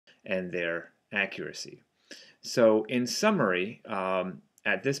and their accuracy. So in summary,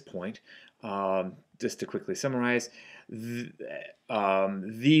 at this point, just to quickly summarize, th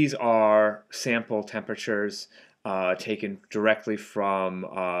these are sample temperatures taken directly from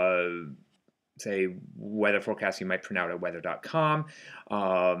say weather forecast you might print out at weather.com,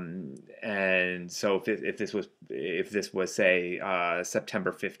 and so if this was say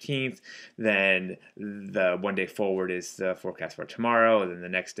September 15th, then the 1 day forward is the forecast for tomorrow, and then the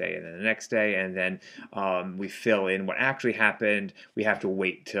next day, and then the next day, and then we fill in what actually happened. We have to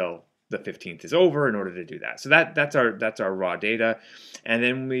wait till the 15th is over in order to do that. So that's our raw data, and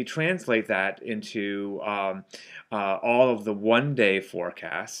then we translate that into all of the 1 day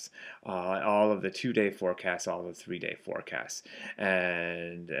forecasts, all of the 2 day forecasts, all of the 3 day forecasts,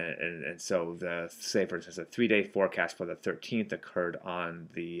 and so say for instance a 3 day forecast for the 13th occurred on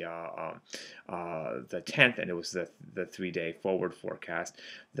the 10th, and it was the 3 day forward forecast.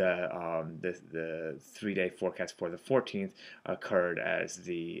 The 3 day forecast for the 14th occurred as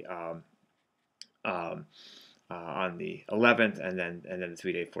the on the 11th, and then the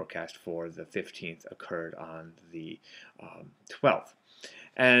 3 day forecast for the 15th occurred on the 12th.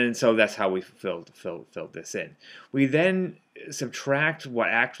 And so that's how we filled this in. We then subtract what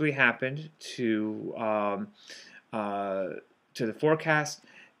actually happened to the forecast,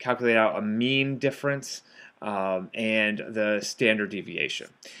 calculate out a mean difference, and the standard deviation.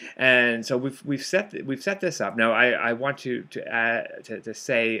 And so we've set this up. Now I want to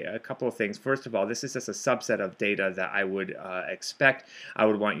say a couple of things. First of all, this is just a subset of data that I would expect. I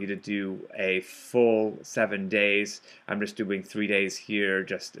would want you to do a full 7 days. I'm just doing 3 days here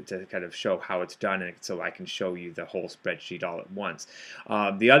just to kind of show how it's done, and so I can show you the whole spreadsheet all at once.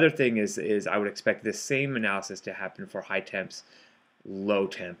 The other thing is I would expect this same analysis to happen for high temps, low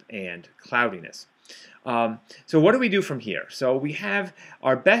temp, and cloudiness. So what do we do from here? So we have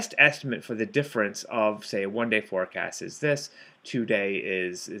our best estimate for the difference of, say, a 1 day forecast is this, 2 day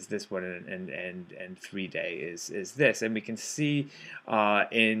is this one, and 3 day is this, and we can see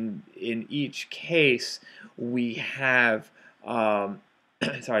in each case we have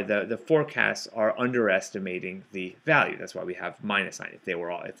sorry, the forecasts are underestimating the value. That's why we have minus sign. If they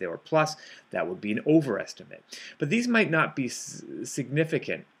were plus, that would be an overestimate. But these might not be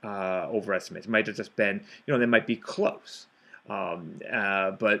significant overestimates. It might have just been, they might be close.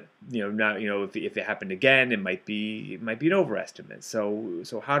 But now if it happened again, it might be an overestimate.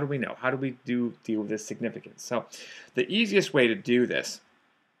 So how do we know? How do we deal with this significance? So the easiest way to do this,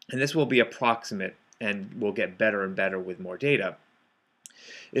 and this will be approximate, and we'll get better and better with more data,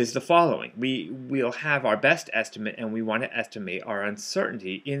 is the following. We'll have our best estimate, and we want to estimate our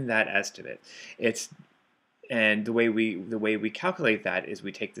uncertainty in that estimate. And the way we calculate that is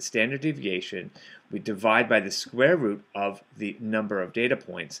we take the standard deviation, we divide by the square root of the number of data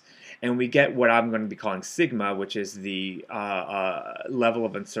points, and we get what I'm going to be calling sigma, which is the level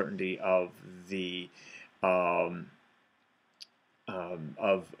of uncertainty of the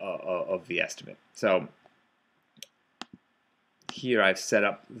estimate. So here I've set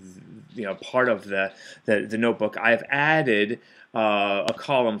up, part of the notebook. I've added a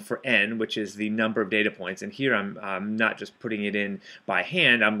column for n, which is the number of data points, and here I'm not just putting it in by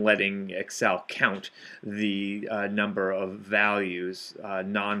hand. I'm letting Excel count the number of values,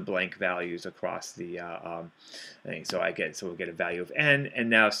 non-blank values across the thing. So we'll get a value of n, and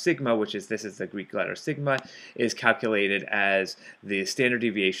now sigma, which is this is the Greek letter sigma, is calculated as the standard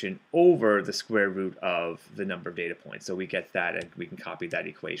deviation over the square root of the number of data points. So we get that, and we can copy that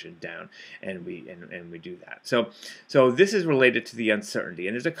equation down, and we do that. So this is related to the uncertainty,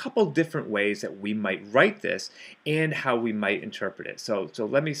 and there's a couple different ways that we might write this and how we might interpret it. So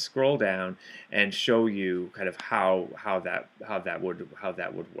let me scroll down and show you kind of how that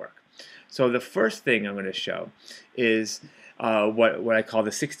would work. So the first thing I'm going to show is what I call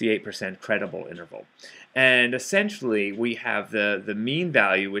the 68% credible interval. And essentially, we have the mean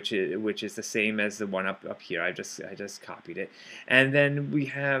value, which is the same as the one up here. I just copied it, and then we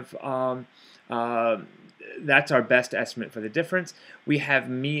have that's our best estimate for the difference. We have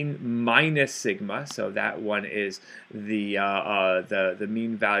mean minus sigma, so that one is the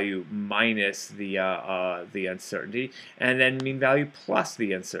mean value minus the uncertainty, and then mean value plus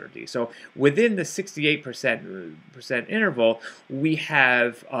the uncertainty. So within the 68% interval, we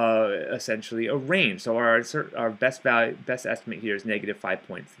have essentially a range. So our best estimate here is negative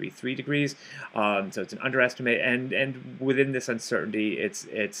 5.33 degrees. So it's an underestimate, and within this uncertainty, it's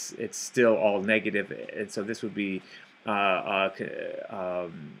still all negative, and so this would be it's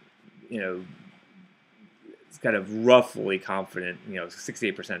kind of roughly confident.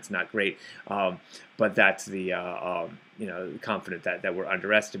 68% is not great, but that's the confident that we're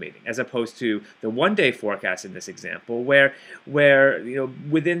underestimating, as opposed to the one-day forecast in this example, where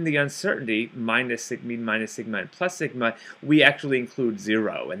within the uncertainty minus mean minus sigma and plus sigma, we actually include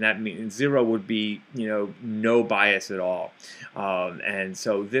 0, and that means 0 would be no bias at all, and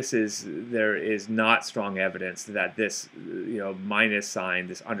so there is not strong evidence that this minus sign,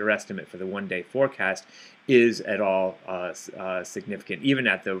 this underestimate for the one-day forecast, is at all significant, even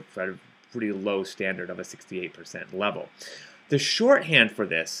at the pretty low standard of a 68% level. The shorthand for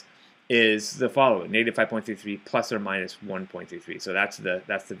this is the following: -5.33 plus or minus 1.33. So that's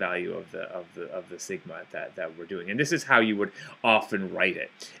the value of the sigma that we're doing, and this is how you would often write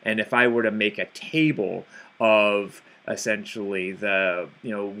it. And if I were to make a table of essentially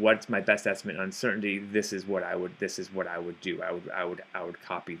what's my best estimate uncertainty, this is what I would do. I would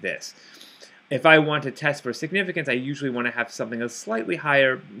copy this. If I want to test for significance, I usually want to have something that's slightly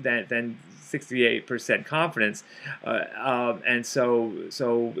higher than 68% confidence, and so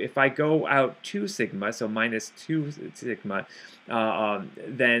if I go out 2 sigma, so minus 2 sigma,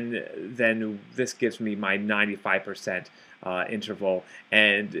 then this gives me my 95% interval,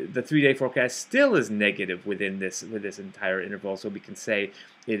 and the 3-day forecast still is negative within this entire interval. So we can say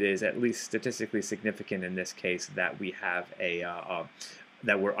it is at least statistically significant in this case that we have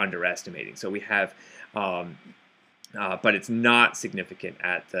that we're underestimating. So we have, but it's not significant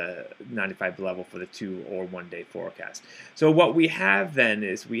at the 95 level for the 2 or 1 day forecast. So what we have then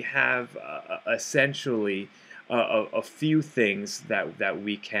is we have essentially a few things that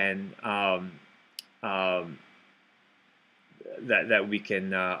we can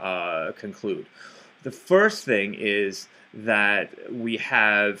conclude. The first thing is that we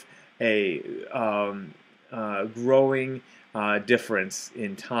have a growing difference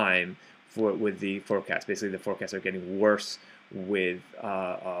in time with the forecast. Basically, the forecasts are getting worse with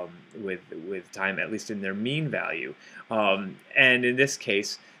time, at least in their mean value. And in this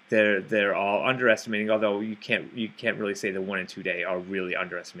case, they're all underestimating. Although you can't really say the 1 and 2 day are really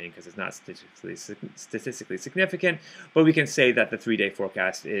underestimating because it's not statistically significant. But we can say that the 3-day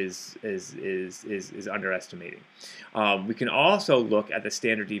forecast is underestimating. We can also look at the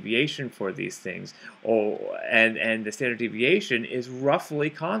standard deviation for these things, and the standard deviation is roughly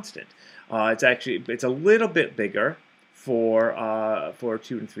constant. It's a little bit bigger for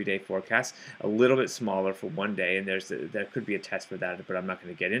 2 and 3 day forecasts, a little bit smaller for 1 day, and there could be a test for that, but I'm not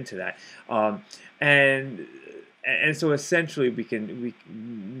going to get into that. And so essentially we can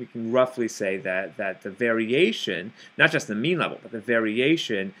roughly say that the variation, not just the mean level, but the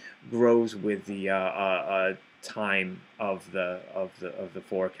variation grows with the time of the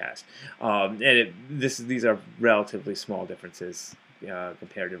forecast. And these are relatively small differences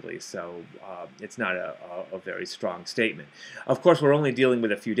comparatively, so it's not a very strong statement. Of course, we're only dealing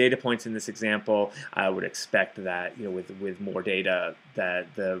with a few data points in this example. I would expect that with more data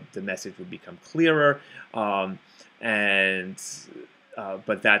that the message would become clearer, but that's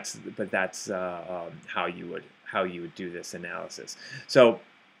how you would do this analysis. So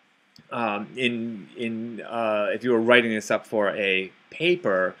if you were writing this up for a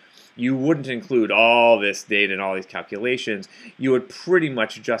paper, you wouldn't include all this data and all these calculations. You would pretty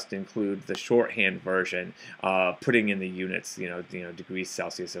much just include the shorthand version, putting in the units, degrees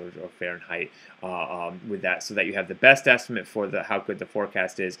Celsius or Fahrenheit, with that, so that you have the best estimate for how good the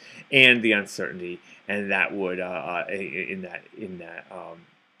forecast is and the uncertainty, and that would in that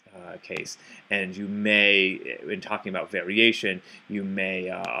case. And you may, in talking about variation, you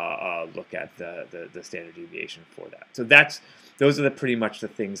may look at the standard deviation for that. So those are pretty much the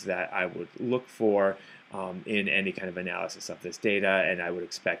things that I would look for in any kind of analysis of this data, and I would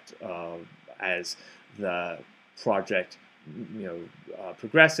expect as the project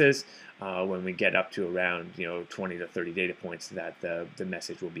progresses, when we get up to around 20 to 30 data points, that the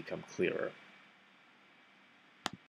message will become clearer.